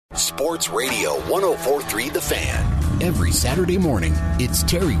Sports Radio 104.3 The Fan. Every Saturday morning, it's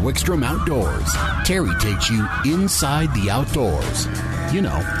Terry Wickstrom Outdoors. Terry takes you inside the outdoors. You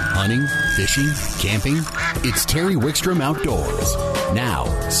know, hunting, fishing, camping. It's Terry Wickstrom Outdoors. Now,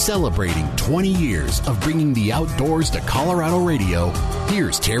 celebrating 20 years of bringing the outdoors to Colorado radio,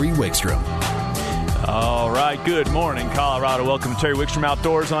 here's Terry Wickstrom. All right, good morning, Colorado. Welcome to Terry Wickstrom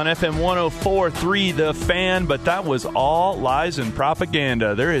Outdoors on FM 104.3 The Fan, but that was all lies and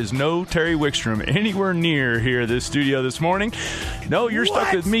propaganda. There is no Terry Wickstrom anywhere near here, this studio this morning. No, you're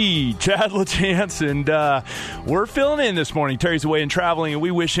stuck with me, Chad LaChance, and we're filling in this morning. Terry's away and traveling, and we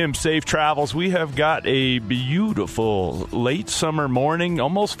wish him safe travels. We have got a beautiful late summer morning,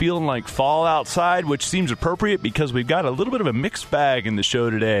 almost feeling like fall outside, which seems appropriate because we've got a little bit of a mixed bag in the show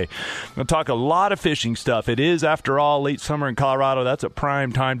today. I'm going to talk a lot of fishing stuff. It is, after all, late summer in Colorado. That's a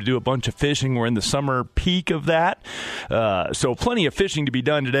prime time to do a bunch of fishing. We're in the summer peak of that. So plenty of fishing to be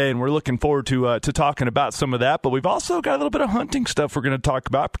done today, and we're looking forward to talking about some of that. But we've also got a little bit of hunting stuff we're going to talk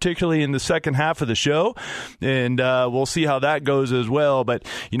about, particularly in the second half of the show, and we'll see how that goes as well. But,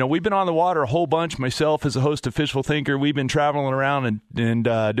 you know, we've been on the water a whole bunch. Myself, as a host of Fishful Thinker, we've been traveling around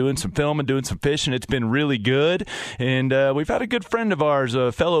and doing some filming, doing some fishing. It's been really good. And we've had a good friend of ours,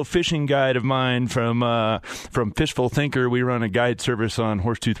 a fellow fishing guide of mine from Fishful Thinker. We run a guide service on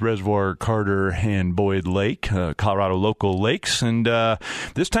Horsetooth Reservoir, Carter, and Boyd Lake, Colorado local lakes. And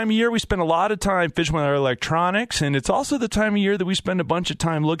this time of year, we spend a lot of time fishing with our electronics, and it's also the time of year that we spend a bunch of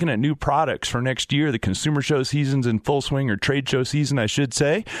time looking at new products for next year. The consumer show season's in full swing, or trade show season, I should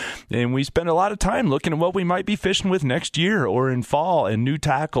say. And we spend a lot of time looking at what we might be fishing with next year or in fall and new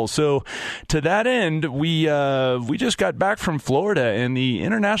tackle. So to that end, we just got back from Florida, and the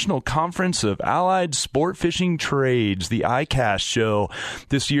International Conference of Allied Sport Fishing Trades, the ICAST show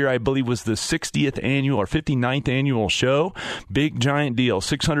this year, I believe, was the 60th annual or 59th annual show. Big, giant deal.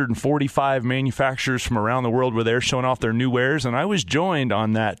 645 manufacturers from around the world were there showing off their new wares, and I was joined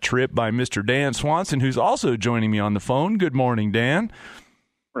on that trip by Mr. Dan Swanson, who's also joining me on the phone. Good morning, Dan.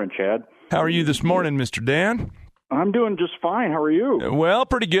 Morning, Chad. How are you this morning, Mr. Dan? I'm doing just fine. How are you? Well,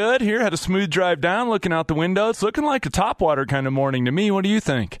 pretty good. Here, had a smooth drive down, looking out the window. It's looking like a topwater kind of morning to me. What do you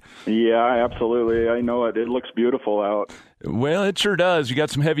think? Yeah, absolutely. I know it. It looks beautiful out. Well, it sure does. You got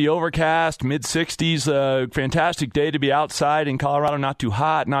some heavy overcast, mid-60s. Fantastic day to be outside in Colorado. Not too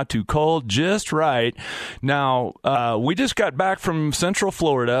hot, not too cold, just right. Now, we just got back from Central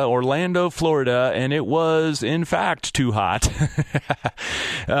Florida, Orlando, Florida, and it was, in fact, too hot.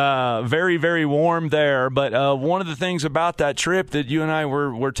 Very, very warm there. But one of the things about that trip that you and I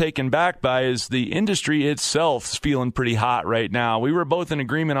were taken back by is the industry itself is feeling pretty hot right now. We were both in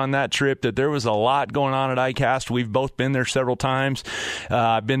agreement on that trip that there was a lot going on at ICAST. We've both been there several times.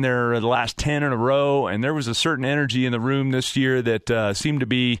 I've been there the last 10 in a row, and there was a certain energy in the room this year that seemed to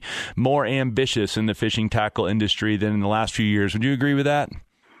be more ambitious in the fishing tackle industry than in the last few years. Would you agree with that?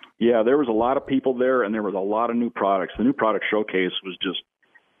 Yeah, there was a lot of people there, and there was a lot of new products. The new product showcase was just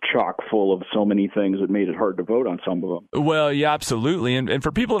chock full of so many things that made it hard to vote on some of them. Well, yeah, absolutely. And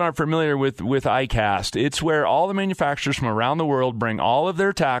for people that aren't familiar with ICAST, it's where all the manufacturers from around the world bring all of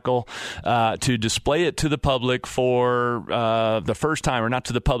their tackle to display it to the public for the first time, or not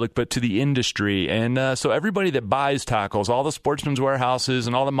to the public, but to the industry. And so everybody that buys tackles, all the sportsman's warehouses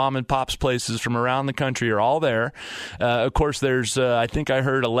and all the mom and pops places from around the country are all there. Of course, there's, I think I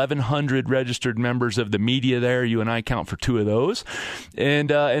heard 1,100 registered members of the media there. You and I count for two of those.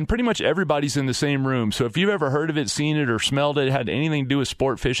 And pretty much everybody's in the same room. So if you've ever heard of it, seen it, or smelled it, had anything to do with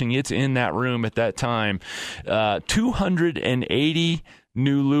sport fishing, it's in that room at that time. 280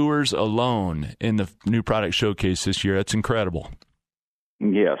 new lures alone in the new product showcase this year. That's incredible.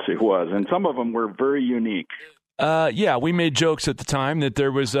 Yes, it was. And some of them were very unique. Yeah, we made jokes at the time that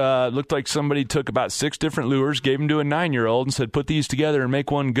there was, looked like somebody took about 6 different lures, gave them to a 9-year-old and said, put these together and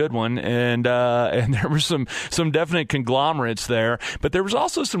make one good one. And there were some definite conglomerates there, but there was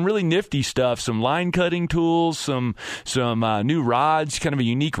also some really nifty stuff, some line cutting tools, some new rods, kind of a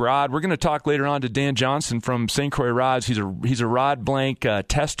unique rod. We're going to talk later on to Dan Johnson from St. Croix Rods. He's a rod blank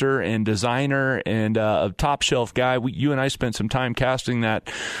tester and designer and a top shelf guy. You and I spent some time casting that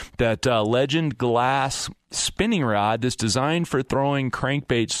Legend Glass spinning rod that's designed for throwing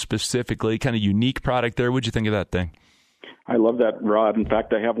crankbaits specifically. Kind of unique product there. What'd you think of that thing? I love that rod. In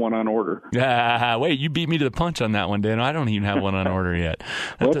fact, I have one on order. Wait, you beat me to the punch on that one, Dan. I don't even have one on order yet.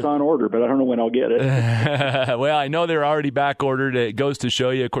 Well, it's on order, but I don't know when I'll get it. Well, I know they're already back ordered. It goes to show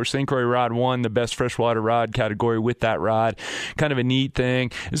you. Of course, St. Croix Rod won the best freshwater rod category with that rod. Kind of a neat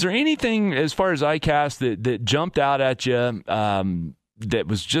thing. Is there anything as far as ICAST that jumped out at you that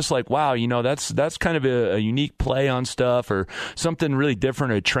was just like, wow, that's kind of a unique play on stuff, or something really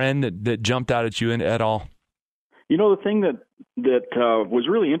different, a trend that jumped out at you at all? The thing that was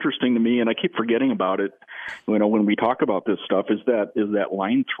really interesting to me, and I keep forgetting about it, when we talk about this stuff, is that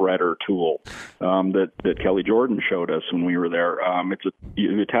line threader tool that Kelly Jordan showed us when we were there.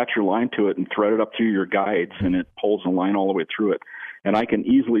 You attach your line to it and thread it up through your guides, and it pulls the line all the way through it. And I can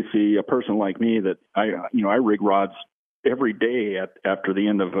easily see a person like me that I rig rods every day at the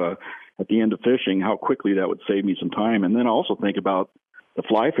end of fishing, how quickly that would save me some time. And then I also think about the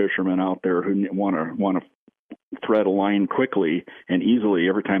fly fishermen out there who want to thread a line quickly and easily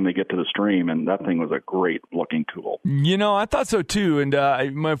every time they get to the stream, and that thing was a great looking tool. I thought so too. And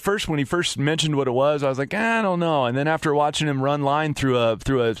when he first mentioned what it was, I was like, I don't know. And then after watching him run line through a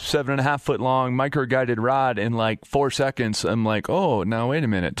 7.5 foot long micro guided rod in like 4 seconds, I'm like, oh, now wait a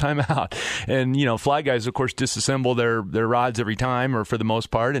minute, time out. And fly guys, of course, disassemble their rods every time, or for the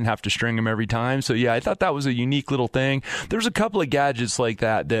most part, and have to string them every time. So yeah, I thought that was a unique little thing. There's a couple of gadgets like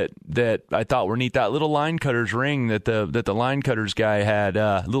that I thought were neat. That little line cutters ring that the line cutters guy had,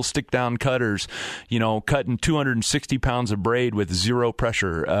 little stick down cutters, cutting 260 pounds of braid with zero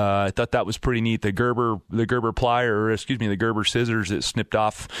pressure. I thought that was pretty neat. The Gerber the Gerber scissors that snipped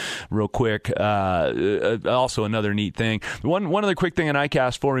off real quick. Also another neat thing. One other quick thing on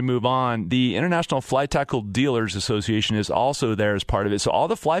ICAST before we move on, the International Fly Tackle Dealers Association is also there as part of it. So all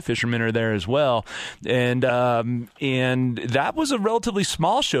the fly fishermen are there as well. And that was a relatively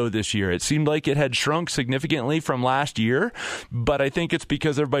small show this year. It seemed like it had shrunk significantly from last year, but I think it's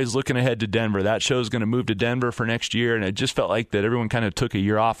because everybody's looking ahead to Denver. That show is going to move to Denver for next year, and it just felt like that everyone kind of took a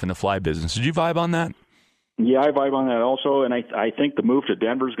year off in the fly business. Did you vibe on that? Yeah, I vibe on that also, and I think the move to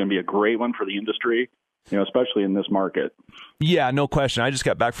Denver is going to be a great one for the industry, especially in this market. Yeah, no question. I just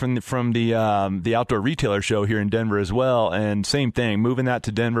got back from the outdoor retailer show here in Denver as well, and same thing. Moving that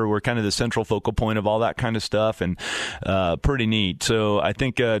to Denver, we're kind of the central focal point of all that kind of stuff, and pretty neat. So I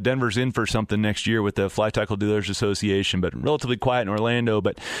think Denver's in for something next year with the Fly Tackle Dealers Association, but relatively quiet in Orlando.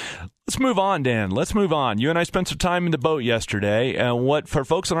 But let's move on, Dan. Let's move on. You and I spent some time in the boat yesterday. For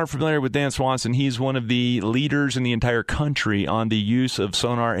folks that aren't familiar with Dan Swanson, he's one of the leaders in the entire country on the use of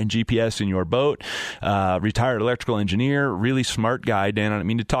sonar and GPS in your boat. Retired electrical engineer, really smart guy. Dan, I don't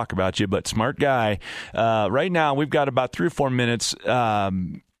mean to talk about you, but smart guy. Right now, we've got about 3 or 4 minutes.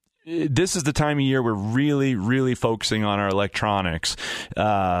 This is the time of year we're really, really focusing on our electronics.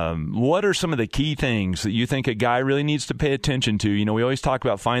 What are some of the key things that you think a guy really needs to pay attention to? We always talk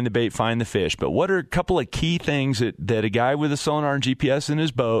about find the bait, find the fish, but what are a couple of key things that a guy with a sonar and GPS in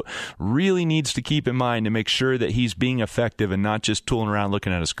his boat really needs to keep in mind to make sure that he's being effective and not just tooling around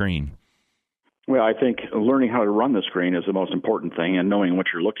looking at a screen? Well, I think learning how to run the screen is the most important thing, and knowing what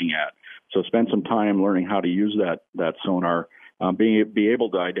you're looking at. So spend some time learning how to use that sonar. Be able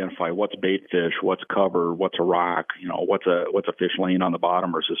to identify what's bait fish, what's cover, what's a rock, what's a fish laying on the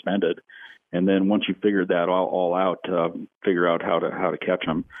bottom or suspended, and then once you figure that all out, figure out how to catch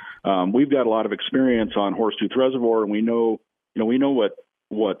them. We've got a lot of experience on Horsetooth Reservoir, and we know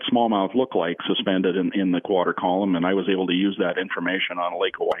what smallmouth look like suspended in the water column, and I was able to use that information on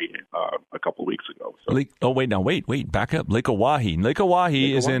Lake Oahe a couple of weeks ago. So. Wait, back up. Lake Oahe. Lake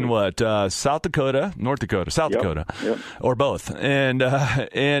Oahe is in what? South Dakota, North Dakota, South Dakota, or both. And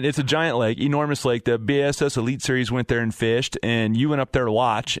it's a giant lake, enormous lake. The BASS Elite Series went there and fished, and you went up there to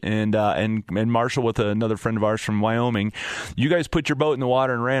watch, and Marshall with another friend of ours from Wyoming. You guys put your boat in the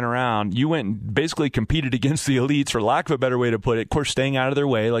water and ran around. You went and basically competed against the elites, for lack of a better way to put it. Of course, staying out of their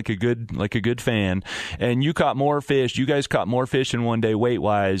way like a good fan, and you caught more fish. You guys caught more fish in one day weight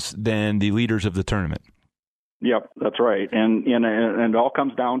wise than the leaders of the tournament. Yep, that's right, and it all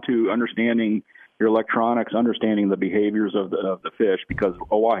comes down to understanding your electronics, understanding the behaviors of the fish, because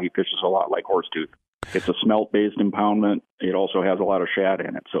Oahe fishes a lot like Horsetooth. It's a smelt-based impoundment. It also has a lot of shad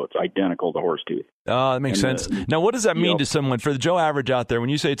in it, so it's identical to Horsetooth. Oh, that makes sense. Now, what does that mean to someone? For the Joe average out there, when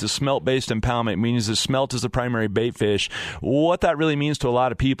you say it's a smelt-based impoundment, it means the smelt is the primary bait fish. What that really means to a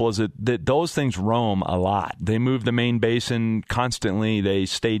lot of people is that those things roam a lot. They move the main basin constantly. They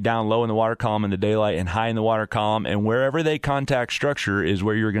stay down low in the water column in the daylight and high in the water column, and wherever they contact structure is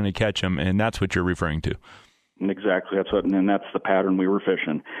where you're going to catch them, and that's what you're referring to. Exactly, and that's the pattern we were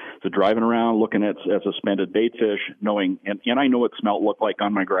fishing. So driving around, looking at suspended bait fish, knowing, and I know what smelt look like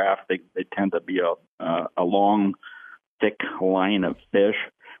on my graph. They tend to be a long, thick line of fish,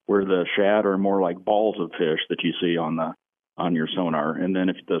 where the shad are more like balls of fish that you see on your sonar. And then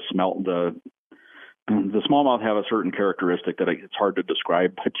if the smallmouth have a certain characteristic that it's hard to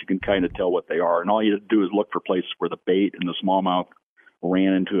describe, but you can kind of tell what they are. And all you have to do is look for places where the bait and the smallmouth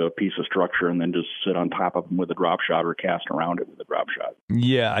ran into a piece of structure and then just sit on top of them with a drop shot or cast around it with a drop shot.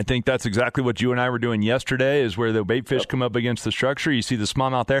 Yeah, I think that's exactly what you and I were doing yesterday, is where the bait fish come up against the structure. You see the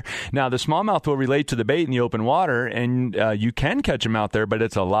smallmouth there. Now, the smallmouth will relate to the bait in the open water, and you can catch them out there, but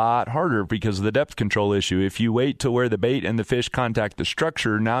it's a lot harder because of the depth control issue. If you wait to where the bait and the fish contact the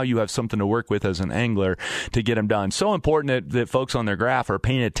structure, now you have something to work with as an angler to get them done. So important that folks on their graph are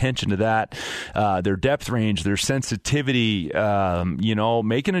paying attention to that, their depth range, their sensitivity,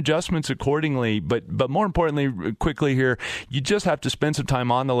 making adjustments accordingly. But more importantly, quickly here, you just have to spend some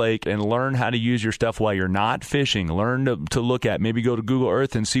time on the lake and learn how to use your stuff while you're not fishing. Learn to look at, maybe go to Google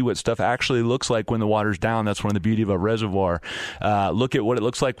Earth and see what stuff actually looks like when the water's down. That's one of the beauty of a reservoir. Look at what it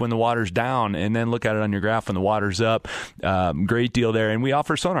looks like when the water's down, and then look at it on your graph when the water's up. Great deal there. And we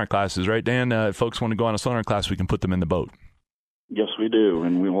offer sonar classes, right, Dan? If folks want to go on a sonar class, we can put them in the boat. Yes, we do,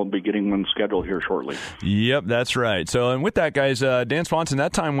 and we will be getting one scheduled here shortly. Yep, that's right. So, and with that, guys, Dan Swanson,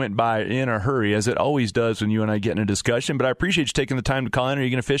 that time went by in a hurry, as it always does when you and I get in a discussion, but I appreciate you taking the time to call in. Are you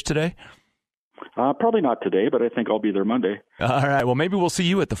going to fish today? Probably not today, but I think I'll be there Monday. All right. Well, maybe we'll see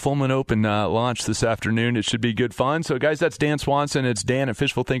you at the Fulman Open launch this afternoon. It should be good fun. So, guys, that's Dan Swanson. It's Dan at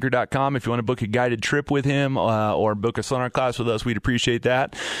fishfulthinker.com. If you want to book a guided trip with him or book a sonar class with us, we'd appreciate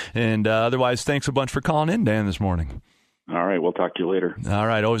that. And otherwise, thanks a bunch for calling in, Dan, this morning. All right. We'll talk to you later. All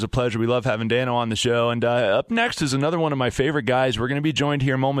right. Always a pleasure. We love having Dano on the show. And up next is another one of my favorite guys. We're going to be joined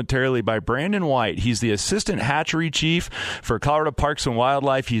here momentarily by Brandon White. He's the assistant hatchery chief for Colorado Parks and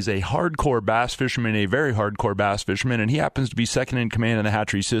Wildlife. He's a hardcore bass fisherman, a very hardcore bass fisherman, and he happens to be second in command in the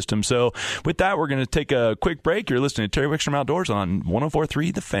hatchery system. So with that, we're going to take a quick break. You're listening to Terry Wickstrom Outdoors on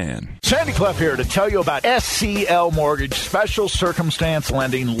 104.3 The Fan. Sandy Clough here to tell you about SCL Mortgage, special circumstance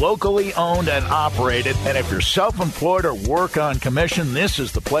lending, locally owned and operated. And if you're self-employed or work on commission, this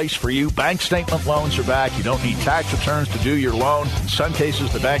is the place for you. Bank statement loans are back. You don't need tax returns to do your loan. In some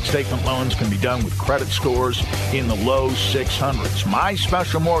cases, the bank statement loans can be done with credit scores in the low 600s.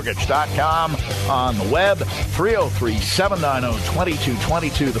 MySpecialMortgage.com on the web,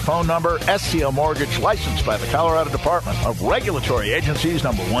 303-790-2222, the phone number. SCL Mortgage, licensed by the Colorado Department of Regulatory Agencies,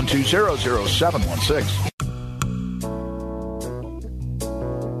 number 1200716.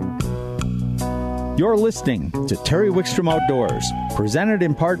 You're listening to Terry Wickstrom Outdoors, presented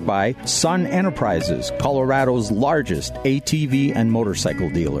in part by Sun Enterprises, Colorado's largest ATV and motorcycle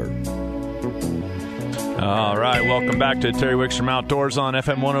dealer. All right, welcome back to Terry Wickstrom Outdoors on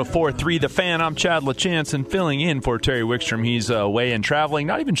FM 104.3 The Fan. I'm Chad LaChance, filling in for Terry Wickstrom. He's away and traveling.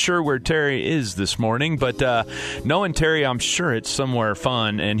 Not even sure where Terry is this morning, but knowing Terry, I'm sure it's somewhere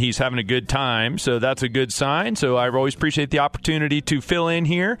fun, and he's having a good time, so that's a good sign. So I always appreciate the opportunity to fill in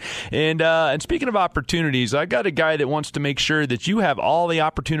here. And speaking of opportunities, I got a guy that wants to make sure that you have all the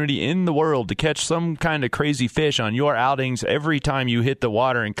opportunity in the world to catch some kind of crazy fish on your outings every time you hit the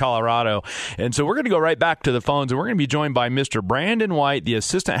water in Colorado. And so we're going to go right back to the phones, and we're going to be joined by Mr. Brandon White, the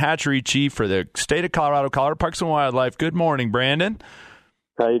assistant hatchery chief for the state of Colorado Parks and Wildlife. Good morning, Brandon.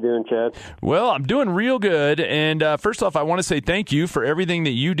 How you doing, Chad? Well, I'm doing real good. And first off, I want to say thank you for everything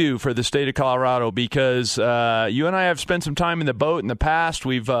that you do for the state of Colorado, because you and I have spent some time in the boat in the past.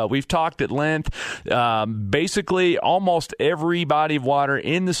 We've talked at length. Basically, almost every body of water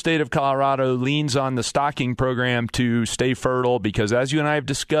in the state of Colorado leans on the stocking program to stay fertile, because as you and I have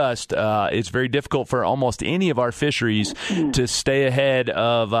discussed, it's very difficult for almost any of our fisheries to stay ahead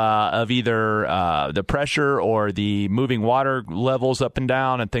of either the pressure or the moving water levels up and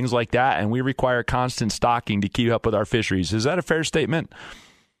down and things like that, and we require constant stocking to keep up with our fisheries. Is that a fair statement?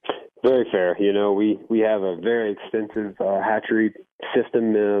 Very fair. You know, we have a very extensive hatchery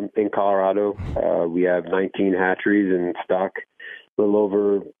system in Colorado. We have 19 hatcheries and stock a little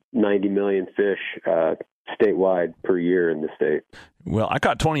over 90 million fish statewide per year in the state. Well, I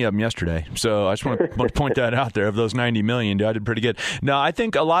caught 20 of them yesterday, so I just want to point that out there. Of those 90 million, I did pretty good. No, I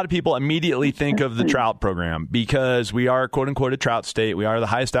think a lot of people immediately think of the trout program, because we are, quote-unquote, a trout state. We are the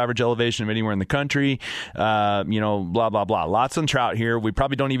highest average elevation of anywhere in the country, blah, blah, blah. Lots of trout here. We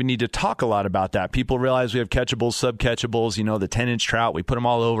probably don't even need to talk a lot about that. People realize we have catchables, sub-catchables, the 10-inch trout. We put them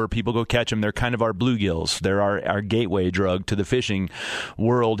all over. People go catch them. They're kind of our bluegills. They're our gateway drug to the fishing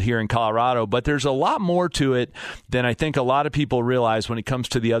world here in Colorado. But there's a lot more to it than I think a lot of people realize when it comes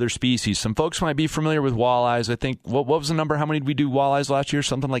to the other species. Some folks might be familiar with walleyes. I think, what was the number? How many did we do walleyes last year?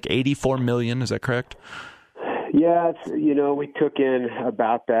 Something like 84 million. Is that correct? Yeah, we took in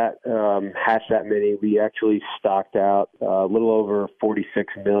about that, hatched that many. We actually stocked out a little over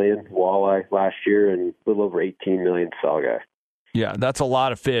 46 million walleye last year and a little over 18 million saugeye. Yeah, that's a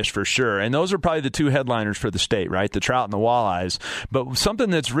lot of fish for sure. And those are probably the two headliners for the state, right? The trout and the walleyes. But something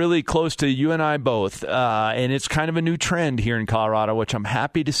that's really close to you and I both, and it's kind of a new trend here in Colorado, which I'm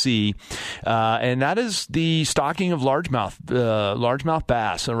happy to see, and that is the stocking of largemouth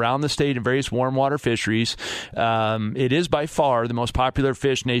bass around the state in various warm water fisheries. It is by far the most popular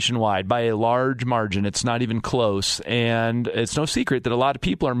fish nationwide by a large margin. It's not even close. And it's no secret that a lot of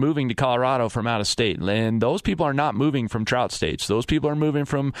people are moving to Colorado from out of state. And those people are not moving from trout states. Those people are moving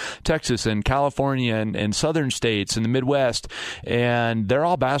from Texas and California and southern states and the Midwest, and they're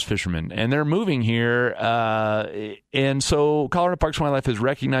all bass fishermen, and they're moving here. And so Colorado Parks and Wildlife has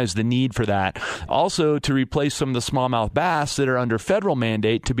recognized the need for that. Also, to replace some of the smallmouth bass that are under federal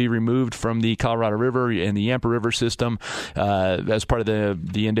mandate to be removed from the Colorado River and the Yampa River system as part of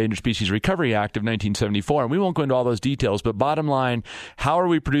the Endangered Species Recovery Act of 1974. And we won't go into all those details, but bottom line, how are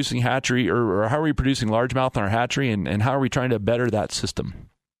we producing hatchery or how are we producing largemouth in our hatchery, and how are we trying to better that system?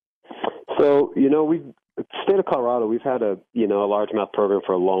 So, the state of Colorado, we've had a largemouth program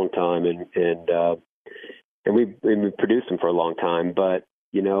for a long time, and we've produced them for a long time. But,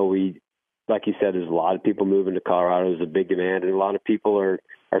 like you said, there's a lot of people moving to Colorado. There's a big demand, and a lot of people are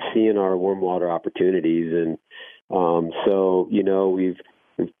seeing our warm water opportunities. And so, we've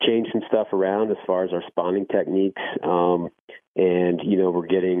changed some stuff around as far as our spawning techniques, and we're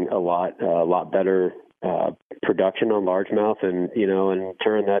getting a lot better production on largemouth, and in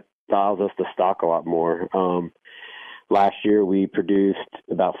turn that allows us to stock a lot more. Last year we produced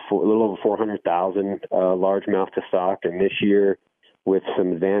about a little over 400,000 largemouth to stock, and this year, with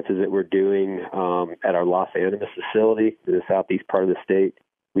some advances that we're doing at our Los Animas facility in the southeast part of the state,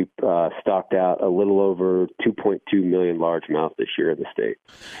 we stocked out a little over 2.2 million largemouth this year in the state.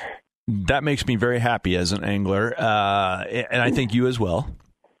 That makes me very happy as an angler, and I think you as well.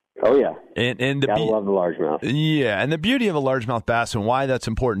 Oh, yeah. And gotta love the largemouth. Yeah, and the beauty of a largemouth bass and why that's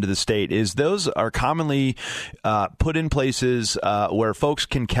important to the state is those are commonly put in places where folks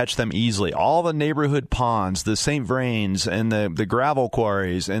can catch them easily. All the neighborhood ponds, the St. Vrains and the gravel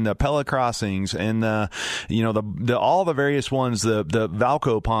quarries and the Pella crossings and the all the various ones, the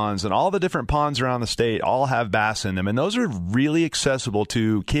Valco ponds and all the different ponds around the state all have bass in them, and those are really accessible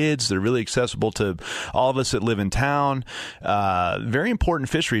to kids. They're really accessible to all of us that live in town. Very important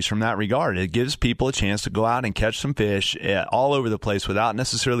fisheries from that regard. It gives people a chance to go out and catch some fish all over the place without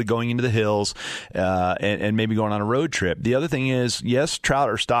necessarily going into the hills and maybe going on a road trip. The other thing is, yes, trout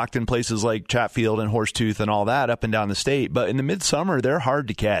are stocked in places like Chatfield and Horsetooth and all that up and down the state, but in the midsummer, they're hard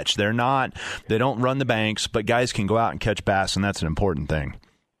to catch. They don't run the banks, but guys can go out and catch bass, and that's an important thing.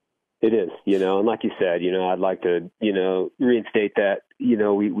 It is, and like you said, I'd like to, reinstate that,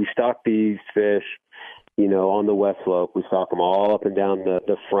 we stock these fish, on the west slope. We stock them all up and down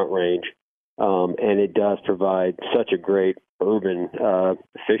the front range. And it does provide such a great urban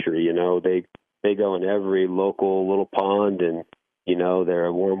fishery. They go in every local little pond, and, they're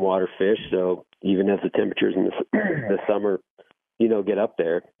a warm water fish. So even as the temperatures in the summer, get up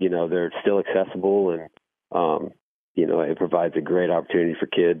there, they're still accessible, and, it provides a great opportunity for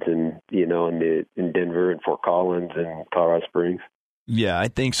kids in Denver and Fort Collins and Colorado Springs. Yeah, I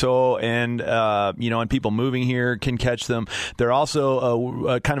think so. And, and people moving here can catch them. They're also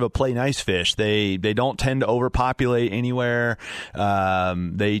a kind of a play nice fish. They don't tend to overpopulate anywhere.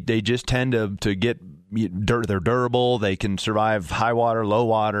 They just tend to get dirt. They're durable. They can survive high water, low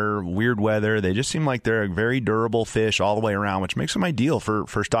water, weird weather. They just seem like they're a very durable fish all the way around, which makes them ideal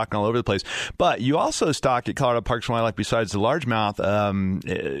for stocking all over the place. But you also stock at Colorado Parks and Wildlife, besides the largemouth,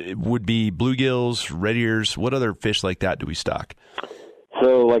 it would be bluegills, red ears. What other fish like that do we stock?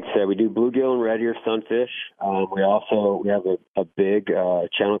 So, like I said, we do bluegill and red ear sunfish. We have a big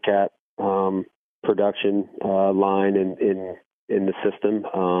channel cat production line in the system,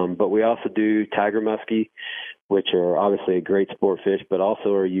 but we also do tiger muskie, which are obviously a great sport fish, but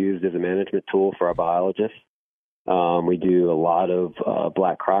also are used as a management tool for our biologists. We do a lot of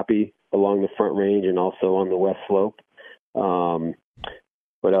black crappie along the front range and also on the west slope.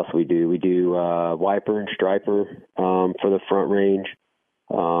 What else we do? We do wiper and striper for the front range.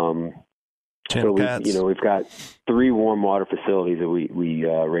 So we've got 3 warm water facilities that we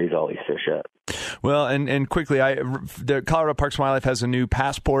raise all these fish at. Well, and quickly, the Colorado Parks and Wildlife has a new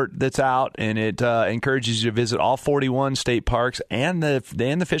passport that's out, and it encourages you to visit all 41 state parks and the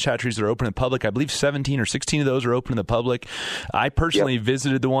fish hatcheries that are open to the public. I believe 17 or 16 of those are open to the public. I personally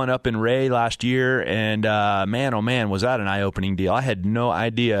visited the one up in Ray last year, and man, oh man, was that an eye-opening deal. I had no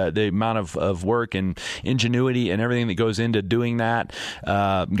idea the amount of work and ingenuity and everything that goes into doing that.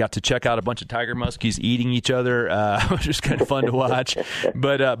 Got to check out a bunch of tiger muskies eating each other, which is kind of fun to watch.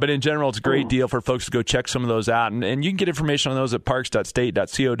 But in general, it's a great deal for folks folks to go check some of those out. And you can get information on those at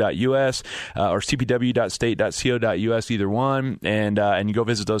parks.state.co.us or cpw.state.co.us, either one, and you go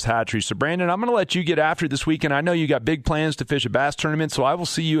visit those hatcheries. So, Brandon, I'm going to let you get after it this weekend. I know you got big plans to fish a bass tournament, so I will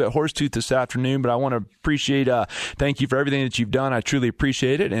see you at Horsetooth this afternoon, but I want to thank you for everything that you've done. I truly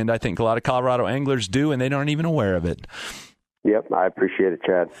appreciate it, and I think a lot of Colorado anglers do, and they aren't even aware of it. Yep, I appreciate it,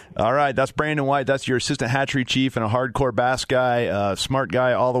 Chad. All right, that's Brandon White. That's your assistant hatchery chief and a hardcore bass guy, smart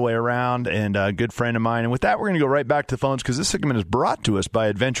guy all the way around, and a good friend of mine. And with that, we're going to go right back to the phones because this segment is brought to us by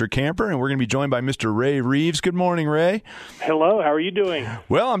Adventure Camper, and we're going to be joined by Mr. Ray Reeves. Good morning, Ray. Hello, how are you doing?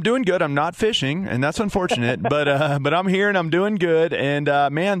 Well, I'm doing good. I'm not fishing, and that's unfortunate, but I'm here and I'm doing good. And,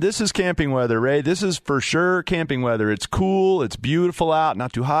 man, this is camping weather, Ray. This is for sure camping weather. It's cool. It's beautiful out.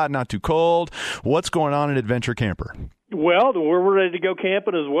 Not too hot, not too cold. What's going on at Adventure Camper? Well, we're ready to go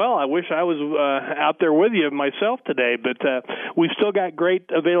camping as well. I wish I was out there with you myself today, but we've still got great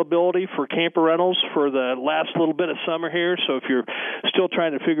availability for camper rentals for the last little bit of summer here. So if you're still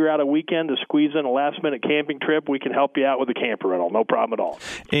trying to figure out a weekend to squeeze in a last-minute camping trip, we can help you out with a camper rental. No problem at all.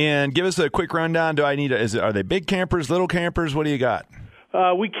 And give us a quick rundown. Are they big campers, little campers? What do you got?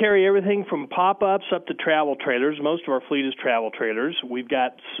 We carry everything from pop-ups up to travel trailers. Most of our fleet is travel trailers. We've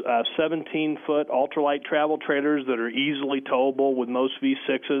got 17-foot ultralight travel trailers that are easily towable with most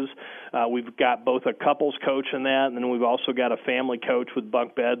V6s. We've got both a couples coach in that, and then we've also got a family coach with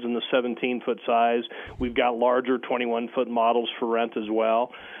bunk beds in the 17-foot size. We've got larger 21-foot models for rent as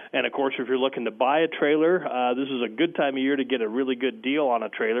well. And, of course, if you're looking to buy a trailer, this is a good time of year to get a really good deal on a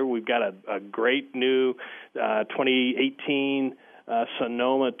trailer. We've got a great new 2018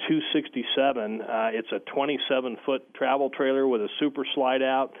 Sonoma 267. It's a 27-foot travel trailer with a super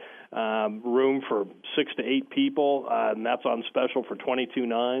slide-out, room for 6 to 8 people, and that's on special for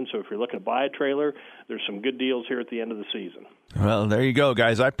 $22,900. So if you're looking to buy a trailer, there's some good deals here at the end of the season. Well, there you go,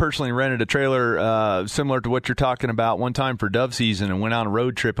 guys. I personally rented a trailer similar to what you're talking about one time for dove season and went on a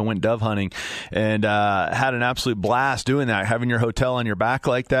road trip and went dove hunting and had an absolute blast doing that, having your hotel on your back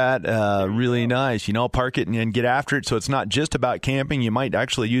like that. Really nice. Park it and get after it. So it's not just about camping. You might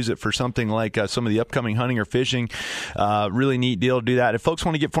actually use it for something like some of the upcoming hunting or fishing. Really neat deal to do that. If folks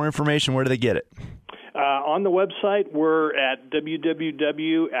want to get more information, where do they get it? On the website, we're at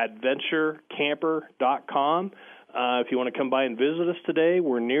www.adventurecamper.com. If you want to come by and visit us today,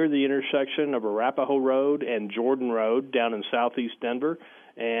 we're near the intersection of Arapahoe Road and Jordan Road down in southeast Denver.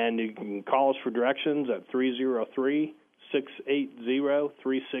 And you can call us for directions at 303-680-3670.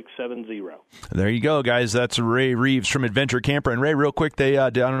 There you go, guys. That's Ray Reeves from Adventure Camper. And Ray, real quick, I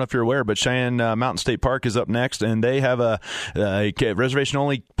don't know if you're aware, but Cheyenne Mountain State Park is up next, and they have a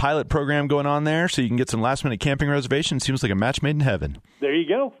reservation-only pilot program going on there, so you can get some last-minute camping reservations. Seems like a match made in heaven. There you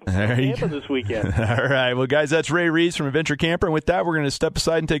go. Camping this weekend. All right. Well, guys, that's Ray Reeves from Adventure Camper. And with that, we're going to step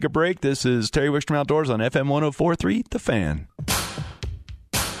aside and take a break. This is Terry Wickstrom Outdoors on FM 104.3, The Fan.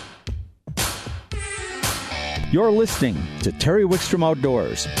 You're listening to Terry Wickstrom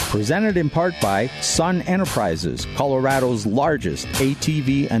Outdoors, presented in part by Sun Enterprises, Colorado's largest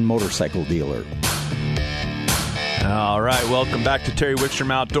ATV and motorcycle dealer. All right, welcome back to Terry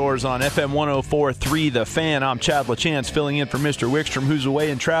Wickstrom Outdoors on FM 104.3 The Fan. I'm Chad LaChance filling in for Mr. Wickstrom, who's away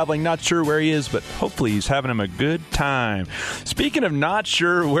and traveling. Not sure where he is, but hopefully he's having a good time. Speaking of not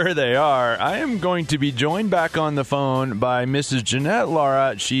sure where they are, I am going to be joined back on the phone by Mrs. Jeanette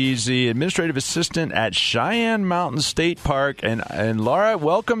Lara. She's the administrative assistant at Cheyenne Mountain State Park. And Lara,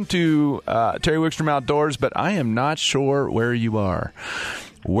 welcome to Terry Wickstrom Outdoors, but I am not sure where you are.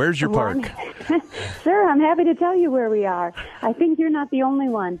 Where's your park? Sure, I'm happy to tell you where we are. I think you're not the only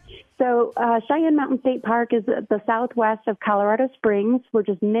one. So Cheyenne Mountain State Park is the southwest of Colorado Springs. We're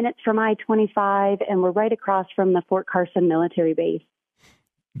just minutes from I-25, and we're right across from the Fort Carson military base.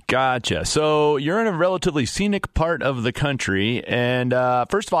 Gotcha. So you're in a relatively scenic part of the country. And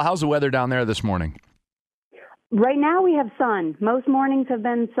first of all, how's the weather down there this morning? Right now we have sun. Most mornings have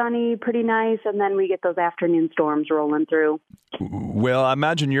been sunny, pretty nice, and then we get those afternoon storms rolling through. Well, I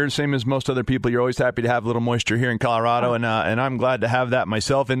imagine you're the same as most other people. You're always happy to have a little moisture here in Colorado, and I'm glad to have that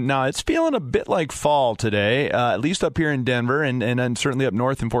myself. And now it's feeling a bit like fall today, at least up here in Denver, and certainly up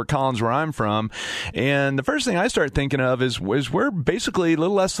north in Fort Collins, where I'm from. And the first thing I start thinking of is we're basically a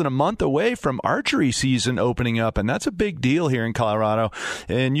little less than a month away from archery season opening up, and that's a big deal here in Colorado.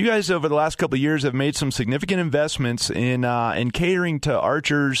 And you guys over the last couple of years have made some significant investments in catering to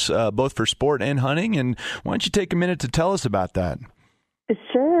archers, both for sport and hunting. And why don't you take a minute to tell us about that?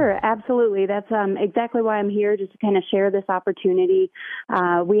 Sure, absolutely. That's exactly why I'm here, just to kind of share this opportunity.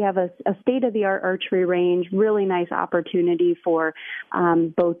 We have a state-of-the-art archery range, really nice opportunity for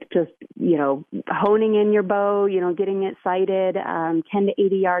both just, honing in your bow, getting it sighted, 10 to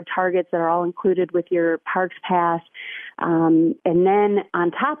 80-yard targets that are all included with your Parks Pass. And then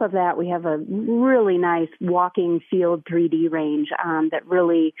on top of that, we have a really nice walking field 3D range that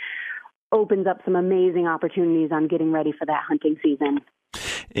really opens up some amazing opportunities on getting ready for that hunting season.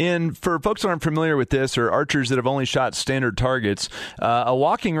 And for folks that aren't familiar with this, or archers that have only shot standard targets, a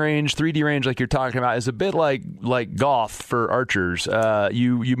walking range, 3D range like you're talking about, is a bit like golf for archers.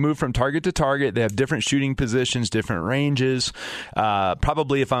 You move from target to target. They have different shooting positions, different ranges.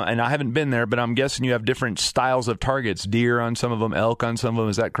 Probably, and I haven't been there, but I'm guessing you have different styles of targets, deer on some of them, elk on some of them.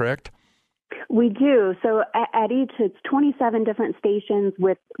 Is that correct? We do. So at each, it's 27 different stations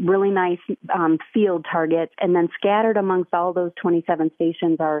with really nice field targets, and then scattered amongst all those 27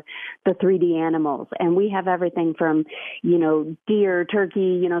 stations are the 3D animals. And we have everything from, deer,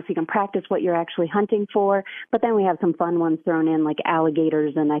 turkey, so you can practice what you're actually hunting for. But then we have some fun ones thrown in, like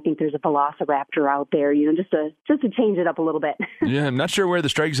alligators, and I think there's a velociraptor out there, just to change it up a a bit. Yeah, I'm not sure where the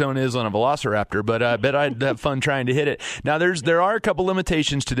strike zone is on a velociraptor, but I bet I'd have fun trying to hit it. Now, there are a couple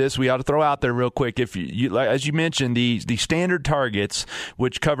limitations to this we ought to throw out there real quick. If you as you mentioned, the standard targets,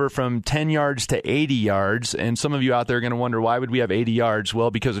 which cover from 10 yards to 80 yards, and some of you out there are going to wonder, why would we have 80 yards?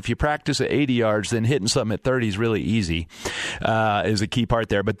 Well, because if you practice at 80 yards, then hitting something at 30 is really easy, is a key part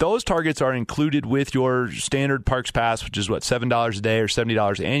there. But those targets are included with your standard Parks Pass, which is $7 a day or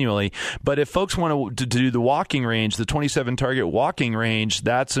 $70 annually. But if folks want to do the walking range, the 27 target walking range,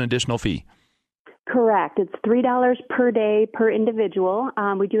 that's an additional fee. Correct. It's $3 per day per individual.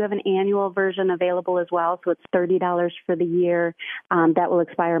 We do have an annual version available as well, so it's $30 for the year. That will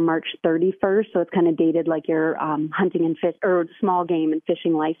expire March 31st, so it's kind of dated like your hunting and fish or small game and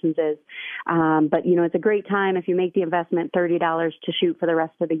fishing licenses. But it's a great time if you make the investment, $30 to shoot for the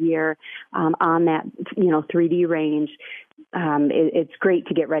rest of the year on that 3D range. It's great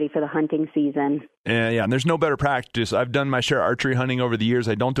to get ready for the hunting season. Yeah, and there's no better practice. I've done my share of archery hunting over the years.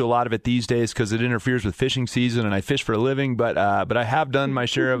 I don't do a lot of it these days because it interferes with fishing season, and I fish for a living. But I have done my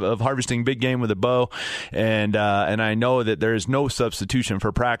share of harvesting big game with a bow, and I know that there is no substitution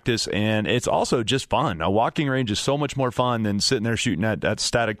for practice, and it's also just fun. A walking range is so much more fun than sitting there shooting at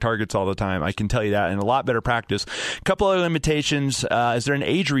static targets all the time. I can tell you that, and a lot better practice. A couple other limitations. Is there an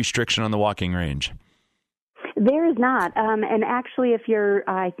age restriction on the walking range? There is not. And actually, if you're,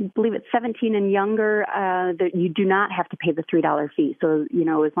 I believe it's 17 and younger, you do not have to pay the $3 fee. So,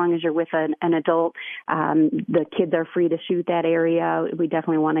 as long as you're with an adult, the kids are free to shoot that area. We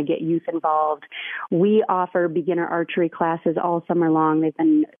definitely want to get youth involved. We offer beginner archery classes all summer long. They've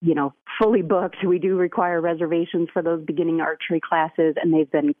been, fully booked. We do require reservations for those beginning archery classes, and they've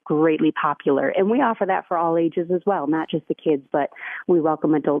been greatly popular. And we offer that for all ages as well, not just the kids, but we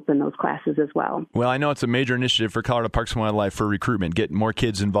welcome adults in those classes as well. Well, I know it's a major initiative for Colorado Parks and Wildlife for recruitment, getting more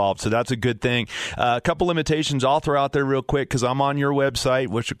kids involved. So that's a good thing. A couple limitations I'll throw out there real quick because I'm on your website,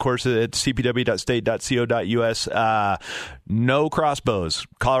 which of course is at cpw.state.co.us. No crossbows.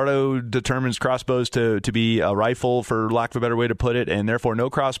 Colorado determines crossbows to be a rifle, for lack of a better way to put it, and therefore no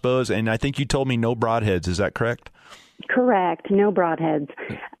crossbows. And I think you told me no broadheads. Is that correct? Correct. No broadheads.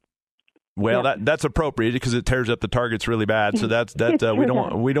 Well, yep. That's appropriate because it tears up the targets really bad. So that's we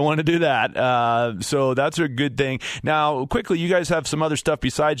don't want to do that. So that's a good thing. Now, quickly, you guys have some other stuff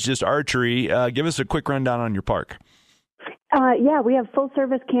besides just archery. Give us a quick rundown on your park. Yeah, we have full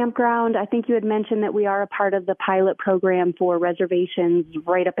service campground. I think you had mentioned that we are a part of the pilot program for reservations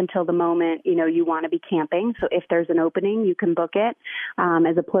right up until the moment, you want to be camping. So if there's an opening, you can book it,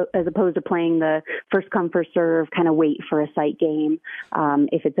 as opposed to playing the first come, first serve, kind of wait for a sight game.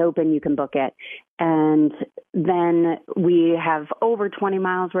 If it's open, you can book it. And then we have over 20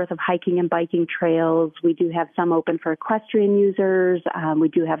 miles worth of hiking and biking trails. We do have some open for equestrian users. We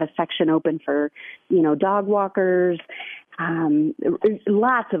do have a section open for, dog walkers.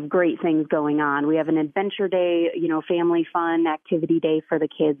 Lots of great things going on. We have an adventure day, family fun activity day for the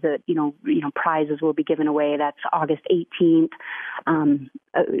kids that, prizes will be given away. That's August 18th.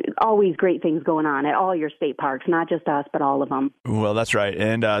 Always great things going on at all your state parks, not just us, but all of them. Well, that's right.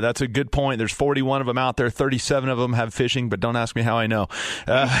 And that's a good point. There's 41 of them out there. 37 of them have fishing, but don't ask me how I know.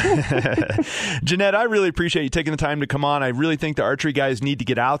 Jeanette, I really appreciate you taking the time to come on. I really think the archery guys need to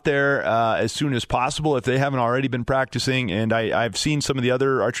get out there as soon as possible if they haven't already been practicing. And I've seen some of the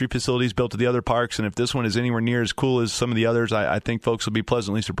other archery facilities built at the other parks, and if this one is anywhere near as cool as some of the others, I think folks will be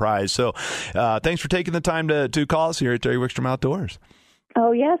pleasantly surprised. So thanks for taking the time to call us here at Terry Wickstrom Outdoors.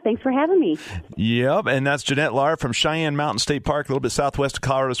 Oh, yes. Thanks for having me. Yep, and that's Jeanette Lahr from Cheyenne Mountain State Park, a little bit southwest of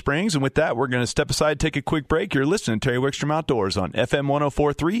Colorado Springs. And with that, we're going to step aside, take a quick break. You're listening to Terry Wickstrom Outdoors on FM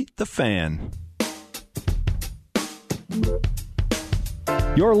 104.3, The Fan.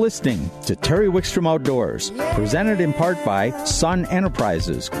 You're listening to Terry Wickstrom Outdoors, presented in part by Sun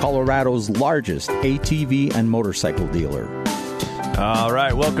Enterprises, Colorado's largest ATV and motorcycle dealer. All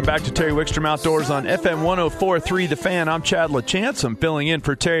right, welcome back to Terry Wickstrom Outdoors on FM 104.3 The Fan. I'm Chad LaChance. I'm filling in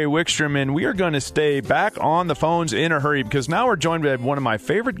for Terry Wickstrom, and we are going to stay back on the phones in a hurry because now we're joined by one of my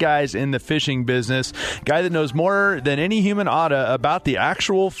favorite guys in the fishing business, a guy that knows more than any human oughta about the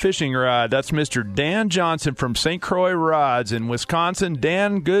actual fishing rod. That's Mr. Dan Johnson from St. Croix Rods in Wisconsin.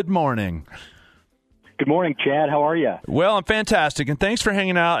 Dan, good morning. Good morning, Chad. How are you? Well, I'm fantastic, and thanks for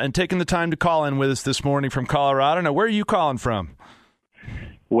hanging out and taking the time to call in with us this morning from Colorado. Now, where are you calling from?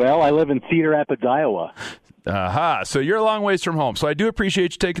 Well, I live in Cedar Rapids, Iowa. Aha, so you're a long ways from home. So I do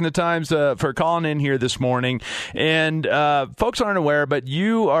appreciate you taking the time for calling in here this morning. And folks aren't aware, but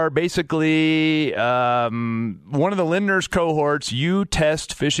you are basically one of the Lindner's cohorts. You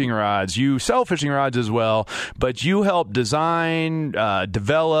test fishing rods. You sell fishing rods as well, but you help design,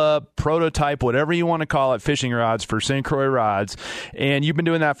 develop, prototype, whatever you want to call it, fishing rods for St. Croix Rods. And you've been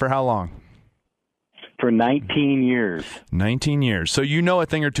doing that for how long? For 19 years. 19 years. So you know a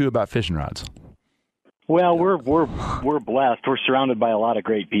thing or two about fishing rods. Well, we're blessed. We're surrounded by a lot of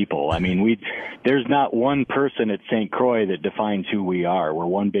great people. I mean, there's not one person at St. Croix that defines who we are. We're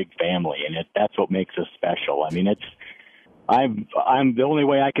one big family, and that's what makes us special. I mean, I'm the only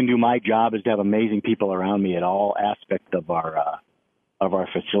way I can do my job is to have amazing people around me at all aspects of our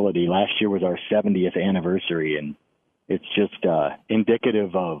facility. Last year was our 70th anniversary, and it's just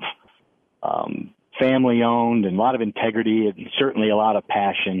indicative of family-owned and a lot of integrity and certainly a lot of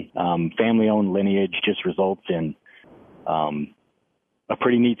passion. Family-owned lineage just results in a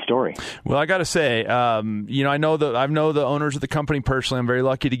pretty neat story. Well, I got to say, I know the owners of the company personally. I'm very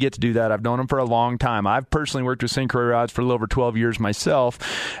lucky to get to do that. I've known them for a long time. I've personally worked with St. Croix Rods for a little over 12 years myself.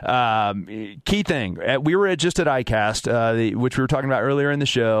 Key thing, we were just at ICAST, which we were talking about earlier in the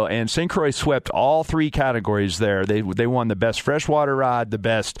show, and St. Croix swept all three categories there. They won the best freshwater rod, the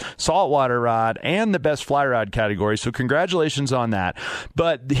best saltwater rod, and the best fly rod category. So congratulations on that.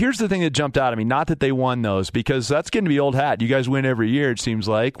 But here's the thing that jumped out at me. Not that they won those, because that's going to be old hat. You guys win every year, it seems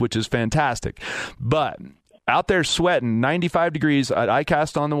like, which is fantastic. But out there sweating, 95 degrees at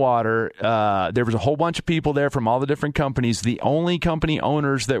ICAST on the water, there was a whole bunch of people there from all the different companies. The only company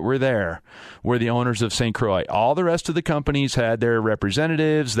owners that were there were the owners of St. Croix. All the rest of the companies had their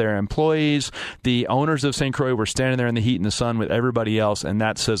representatives, their employees. The owners of St. Croix were standing there in the heat and the sun with everybody else, and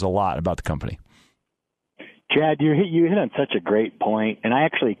that says a lot about the company. Chad, you hit on such a great point, and I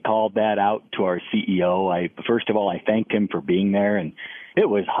actually called that out to our CEO. First of all, I thanked him for being there, and it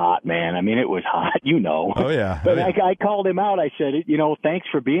was hot, man. I mean, it was hot, Oh, yeah. But I called him out. I said, thanks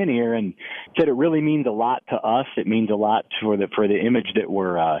for being here, and said it really means a lot to us. It means a lot for the image that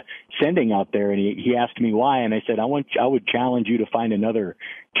we're sending out there. And he asked me why, and I said, I would challenge you to find another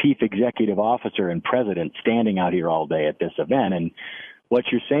chief executive officer and president standing out here all day at this event. And what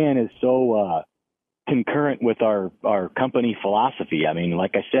you're saying is so concurrent with our company philosophy. I mean,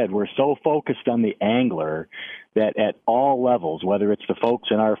 like I said, we're so focused on the angler that at all levels, whether it's the folks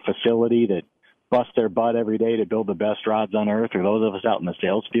in our facility that bust their butt every day to build the best rods on earth, or those of us out in the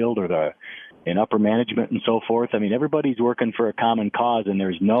sales field, or in upper management and so forth. I mean, everybody's working for a common cause, and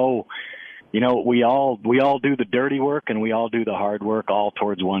there's no, we all do the dirty work and we all do the hard work, all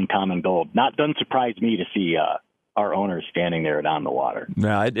towards one common goal. Doesn't surprise me to see our owners standing there on the water.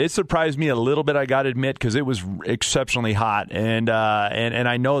 No, it surprised me a little bit, I got to admit, because it was exceptionally hot. And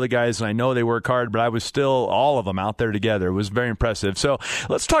I know the guys, and I know they work hard, but I was still, all of them out there together. It was very impressive. So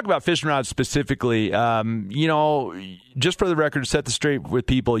let's talk about fishing rods specifically. Just for the record, to set the straight with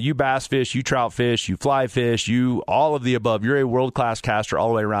people, you bass fish, you trout fish, you fly fish, you all of the above. You're a world-class caster all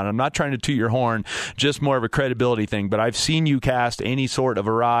the way around. I'm not trying to toot your horn, just more of a credibility thing, but I've seen you cast any sort of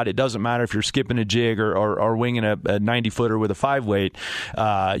a rod. It doesn't matter if you're skipping a jig or winging a 90-footer with a 5-weight.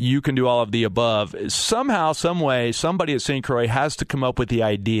 You can do all of the above. Somehow, some way, somebody at St. Croix has to come up with the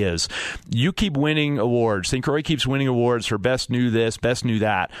ideas. You keep winning awards. St. Croix keeps winning awards for best new this, best new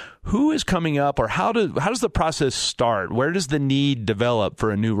that. Who is coming up, or how does the process start? Where does the need develop for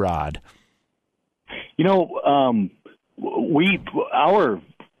a new rod?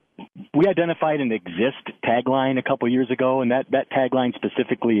 We identified an exist tagline a couple years ago, and that tagline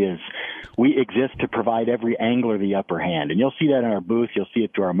specifically is, we exist to provide every angler the upper hand. And you'll see that in our booth. You'll see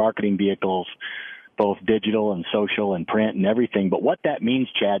it through our marketing vehicles. both digital and social and print and everything. But what that means,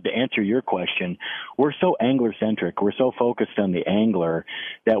 Chad, to answer your question, we're so angler-centric. We're so focused on the angler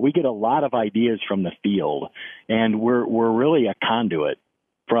that we get a lot of ideas from the field, and we're really a conduit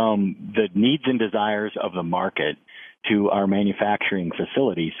from the needs and desires of the market to our manufacturing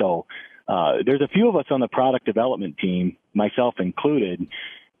facility. So there's a few of us on the product development team, myself included,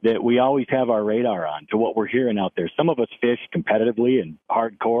 that we always have our radar on to what we're hearing out there. Some of us fish competitively and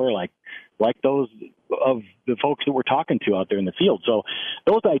hardcore, like those of the folks that we're talking to out there in the field. So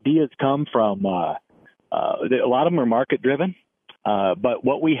those ideas come from a lot of them are market driven. But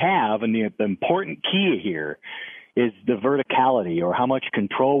what we have, and the important key here, is the verticality, or how much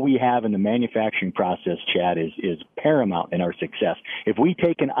control we have in the manufacturing process, Chad, is paramount in our success. If we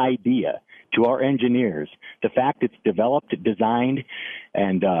take an idea to our engineers, the fact it's developed, designed,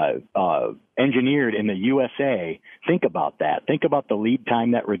 and engineered in the USA, think about that. Think about the lead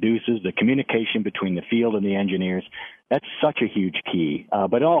time that reduces, the communication between the field and the engineers. That's such a huge key.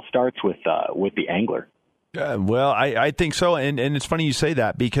 But it all starts with the angler. Well, I think so. And it's funny you say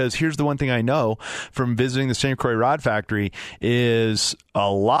that, because here's the one thing I know from visiting the St. Croix Rod Factory is a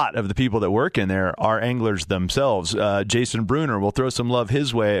lot of the people that work in there are anglers themselves. Jason Bruner, will throw some love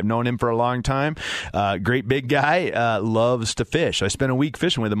his way. I've known him for a long time. Great big guy, loves to fish. I spent a week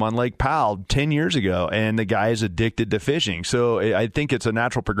fishing with him on Lake Powell 10 years ago, and the guy is addicted to fishing. So I think it's a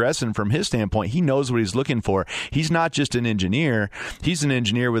natural progression from his standpoint. He knows what he's looking for. He's not just an engineer. He's an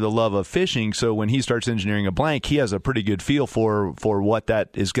engineer with a love of fishing. So when he starts engineering a blank, he has a pretty good feel for what that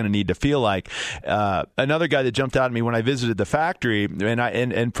is going to need to feel like. Another guy that jumped out at me when I visited the factory,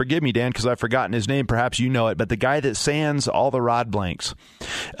 and forgive me, Dan, because I've forgotten his name, perhaps you know it, but the guy that sands all the rod blanks.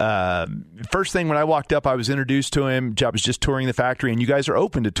 First thing when I walked up, I was introduced to him. I was just touring the factory, and you guys are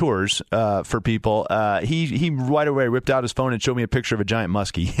open to tours for people. He right away ripped out his phone and showed me a picture of a giant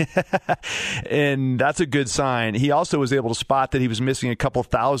muskie. And that's a good sign. He also was able to spot that he was missing a couple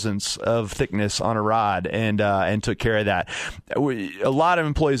thousandths of thickness on a rod, and took care of that. A lot of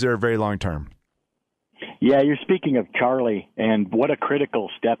employees there are very long term. Yeah, you're speaking of Charlie, and what a critical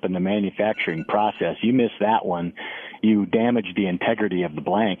step in the manufacturing process. You miss that one, you damage the integrity of the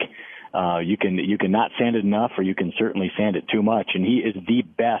blank. You can not sand it enough, or you can certainly sand it too much, and he is the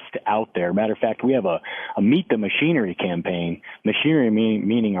best out there. Matter of fact, we have a Meet the Machinery campaign, machinery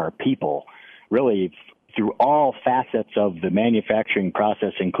meaning our people, really through all facets of the manufacturing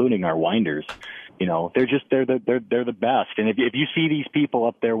process, including our winders. You know, they're the best. And if you see these people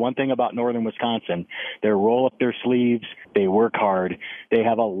up there, one thing about northern Wisconsin, they roll up their sleeves, they work hard, they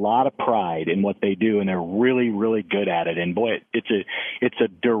have a lot of pride in what they do, and they're really, really good at it. And boy, it's a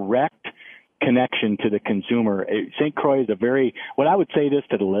direct connection to the consumer. St. Croix is what I would say this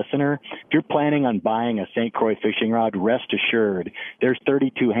to the listener, if you're planning on buying a St. Croix fishing rod, rest assured, there's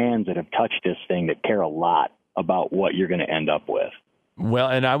 32 hands that have touched this thing that care a lot about what you're going to end up with. Well,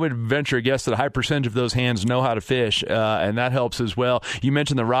 and I would venture a guess that a high percentage of those hands know how to fish, and that helps as well. You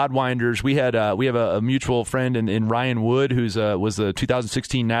mentioned the rod winders. We have a mutual friend in Ryan Wood, who's was the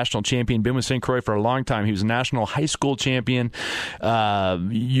 2016 national champion, been with St. Croix for a long time. He was a national high school champion.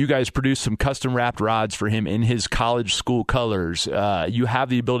 You guys produced some custom wrapped rods for him in his college school colors. You have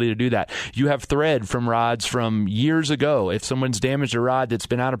the ability to do that. You have thread from rods from years ago. If someone's damaged a rod that's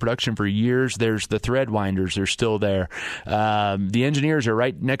been out of production for years, there's the thread winders. They're still there. The engineers are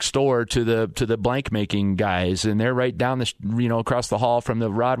right next door to the blank making guys, and they're right down across the hall from the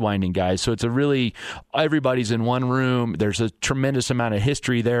rod winding guys. So it's everybody's in one room. There's a tremendous amount of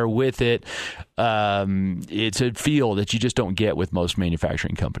history there with it. It's a feel that you just don't get with most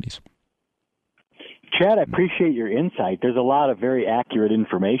manufacturing companies. Chad, I appreciate your insight. There's a lot of very accurate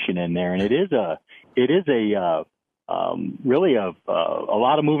information in there, and it is really a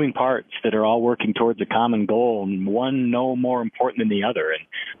lot of moving parts that are all working towards a common goal, and one no more important than the other. And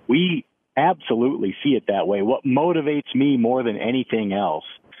we absolutely see it that way. What motivates me more than anything else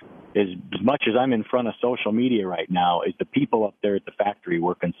is, as much as I'm in front of social media right now, is the people up there at the factory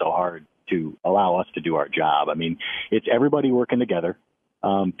working so hard to allow us to do our job. I mean, it's everybody working together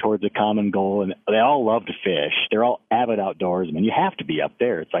towards a common goal, and they all love to fish. They're all avid outdoorsmen. You have to be up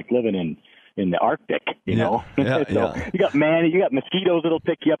there. It's like living in the Arctic, you know. Yeah, so you got mosquitoes that'll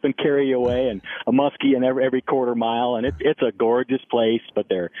pick you up and carry you away, and a muskie in every quarter mile, and it's a gorgeous place. But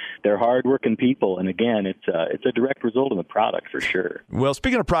they're hardworking people, and again, it's a direct result of the product for sure. Well,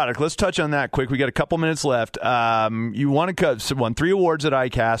 speaking of product, let's touch on that quick. We got a couple minutes left. You won 3 awards at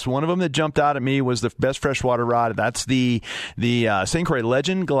ICAST. One of them that jumped out at me was the best freshwater rod. That's the St. Croix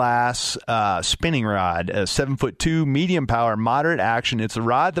Legend Glass spinning rod, 7'2", medium power, moderate action. It's a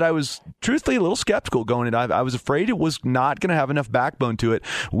rod that I was truthfully a little skeptical going in. I was afraid it was not going to have enough backbone to it.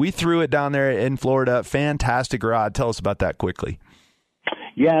 We threw it down there in Florida. Fantastic rod. Tell us about that quickly.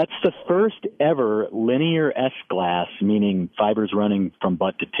 Yeah, it's the first ever linear S-glass, meaning fibers running from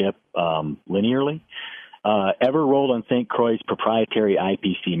butt to tip linearly, ever rolled on St. Croix's proprietary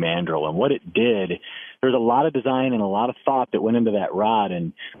IPC mandrel. And what it did, there's a lot of design and a lot of thought that went into that rod.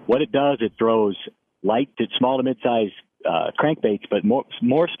 And what it does, it throws light to small to mid-size crankbaits, but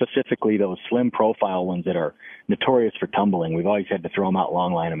more specifically those slim profile ones that are notorious for tumbling. We've always had to throw them out,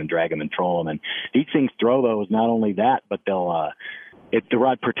 long line them, and drag them and troll them. And these things throw those. Not only that, but the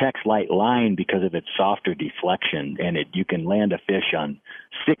rod protects light line because of its softer deflection, and you can land a fish on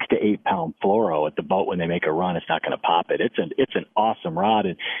 6 to 8 pound fluoro at the boat when they make a run. It's not going to pop it. It's an awesome rod.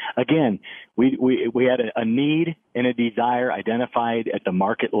 And again, we had a need and a desire identified at the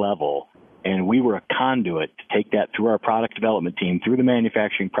market level, and we were a conduit to take that through our product development team, through the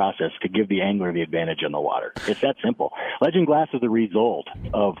manufacturing process, to give the angler the advantage on the water. It's that simple. Legend Glass is the result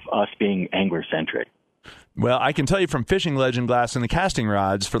of us being angler-centric. Well, I can tell you from fishing Legend Glass and the casting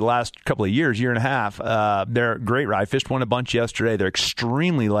rods for the last couple of years, year and a half, they're a great rod. I fished one a bunch yesterday. They're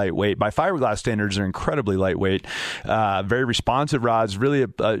extremely lightweight. By fiberglass standards, they're incredibly lightweight. Very responsive rods, really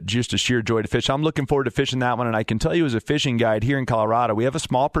just a sheer joy to fish. I'm looking forward to fishing that one, and I can tell you as a fishing guide here in Colorado, we have a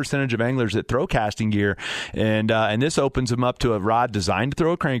small percentage of anglers that throw casting gear, and this opens them up to a rod designed to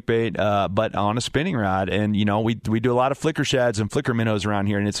throw a crankbait, but on a spinning rod. And, we do a lot of flicker shads and flicker minnows around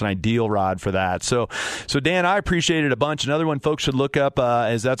here, and it's an ideal rod for that. So Dan, I appreciate it a bunch. Another one folks should look up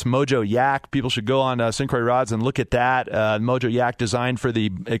is that's Mojo Yak. People should go on St. Croix Rods and look at that. Mojo Yak designed for the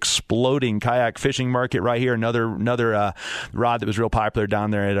exploding kayak fishing market right here. Another rod that was real popular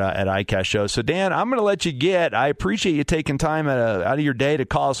down there at ICAST show. So Dan, I'm going to let you get. I appreciate you taking time out of your day to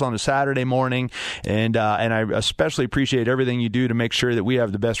call us on a Saturday morning, and I especially appreciate everything you do to make sure that we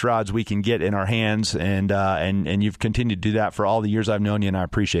have the best rods we can get in our hands, and you've continued to do that for all the years I've known you, and I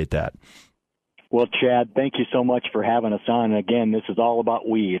appreciate that. Well, Chad, thank you so much for having us on. Again, this is all about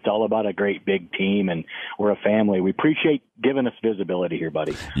we. It's all about a great big team, and we're a family. We appreciate giving us visibility here,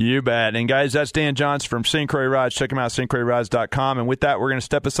 buddy. You bet. And, guys, that's Dan Johnson from St. Croix Rods. Check him out, stcroixrods.com. And with that, we're going to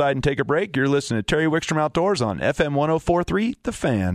step aside and take a break. You're listening to Terry Wickstrom Outdoors on FM 104.3, The Fan.